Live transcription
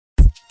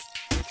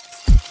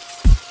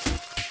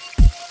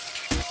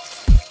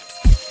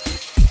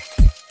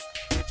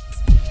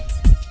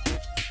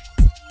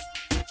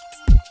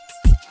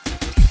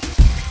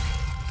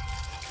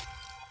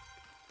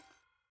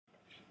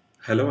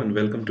Hello and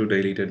welcome to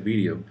Daily Tech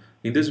Video.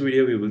 In this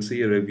video, we will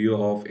see a review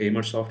of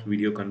Aimersoft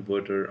Video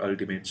Converter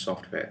Ultimate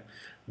software.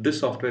 This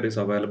software is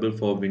available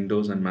for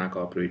Windows and Mac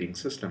operating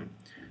system.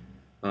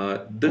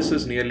 This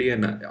is nearly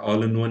an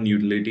all-in-one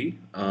utility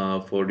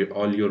for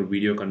all your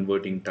video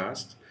converting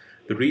tasks.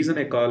 The reason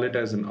I call it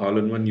as an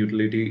all-in-one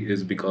utility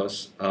is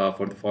because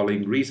for the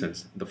following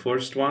reasons. The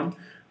first one,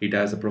 it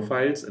has a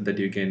profiles that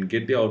you can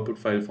get the output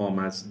file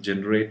formats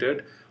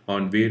generated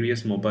on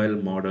various mobile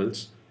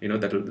models.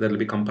 That'll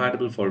be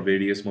compatible for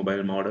various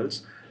mobile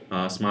models,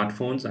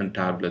 smartphones and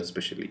tablets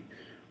especially.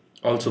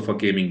 Also for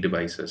gaming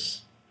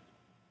devices.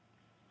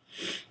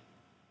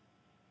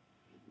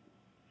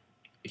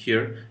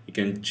 Here you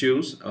can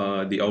choose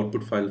the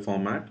output file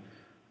format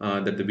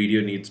that the video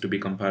needs to be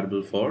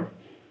compatible for.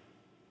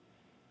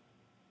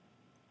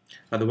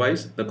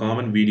 Otherwise, the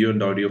common video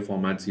and audio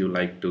formats you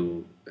like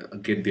to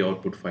get the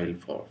output file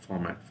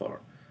format for.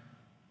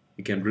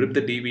 You can rip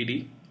the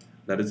DVD.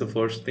 That is the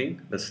first thing.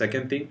 The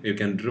second thing, you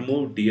can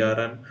remove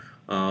DRM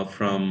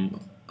from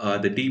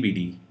the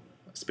DVD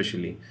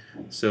especially.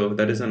 So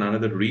that is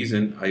another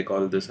reason I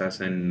call this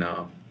as an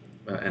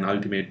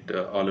ultimate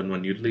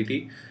all-in-one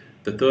utility.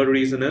 The third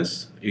reason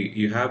is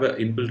you have an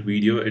inbuilt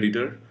video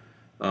editor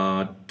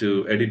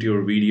to edit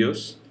your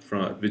videos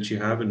from which you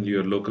have in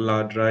your local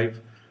hard drive,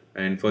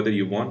 and further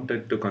you want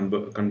it to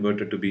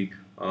convert it to be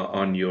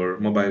on your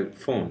mobile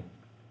phone.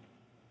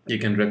 You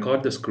can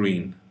record the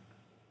screen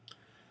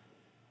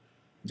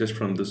just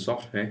from the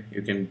software.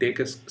 You can take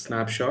a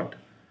snapshot,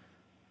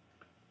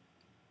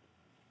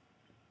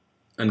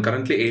 and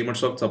currently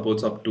Aimersoft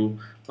supports up to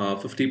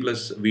 50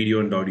 plus video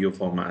and audio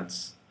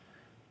formats.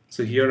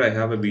 So here I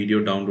have a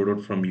video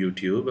downloaded from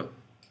YouTube.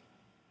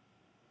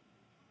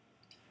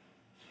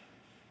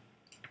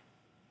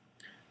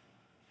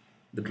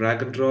 The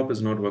drag and drop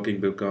is not working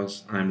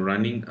because I'm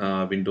running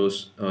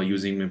Windows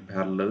using my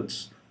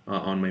parallels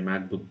on my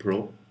MacBook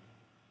Pro.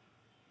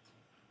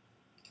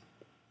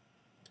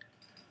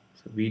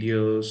 So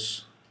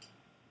videos.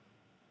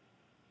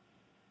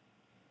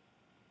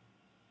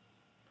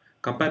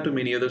 Compared to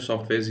many other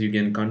softwares, you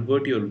can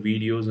convert your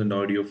videos and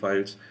audio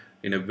files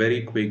in a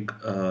very quick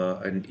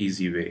and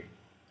easy way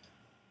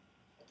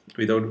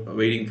without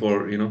waiting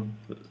for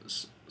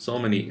so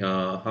many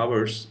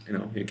hours.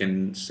 You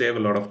can save a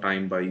lot of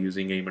time by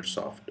using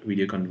Aimersoft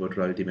Video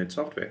Converter Ultimate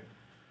software.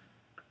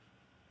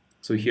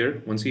 So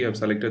here, once you have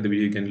selected the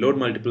video, you can load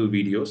multiple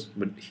videos,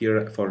 but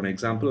here for an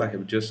example I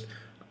have just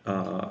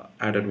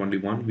added only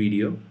one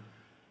video,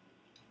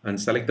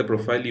 and select the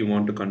profile you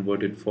want to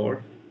convert it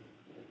for.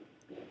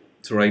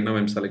 So right now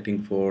I'm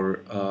selecting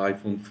for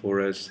iPhone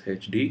 4S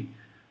HD.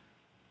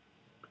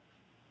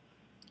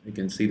 You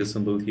can see the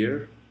symbol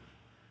here,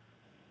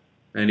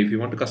 and if you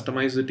want to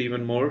customize it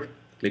even more,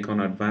 click on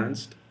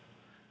Advanced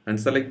and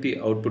select the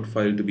output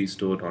file to be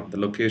stored on, the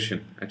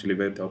location actually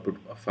where the output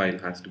file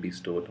has to be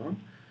stored on,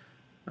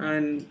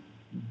 and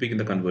begin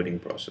the converting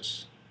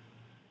process.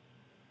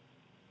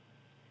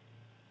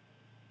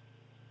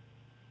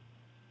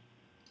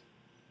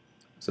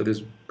 So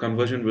this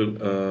conversion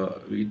will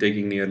be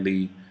taking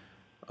nearly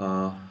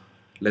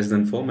less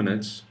than 5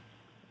 minutes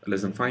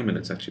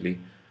actually.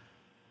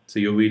 So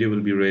your video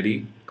will be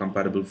ready,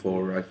 compatible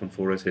for iPhone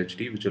 4S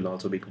HD, which will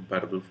also be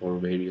compatible for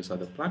various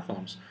other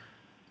platforms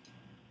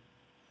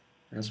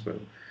as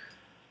well.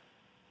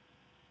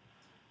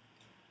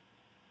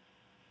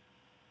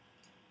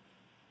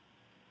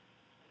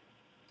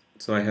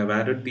 So I have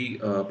added the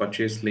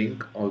purchase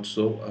link,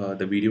 also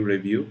the video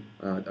review,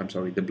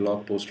 the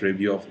blog post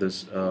review of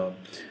this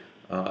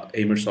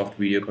Aimersoft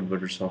Video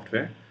Converter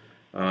software.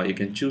 You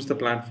can choose the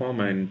platform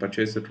and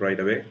purchase it right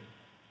away.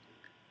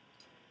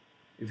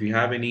 If you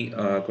have any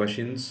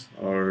questions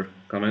or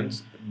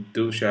comments,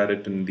 do share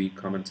it in the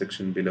comment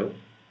section below.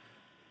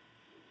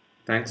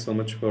 Thanks so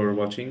much for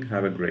watching.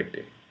 Have a great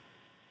day.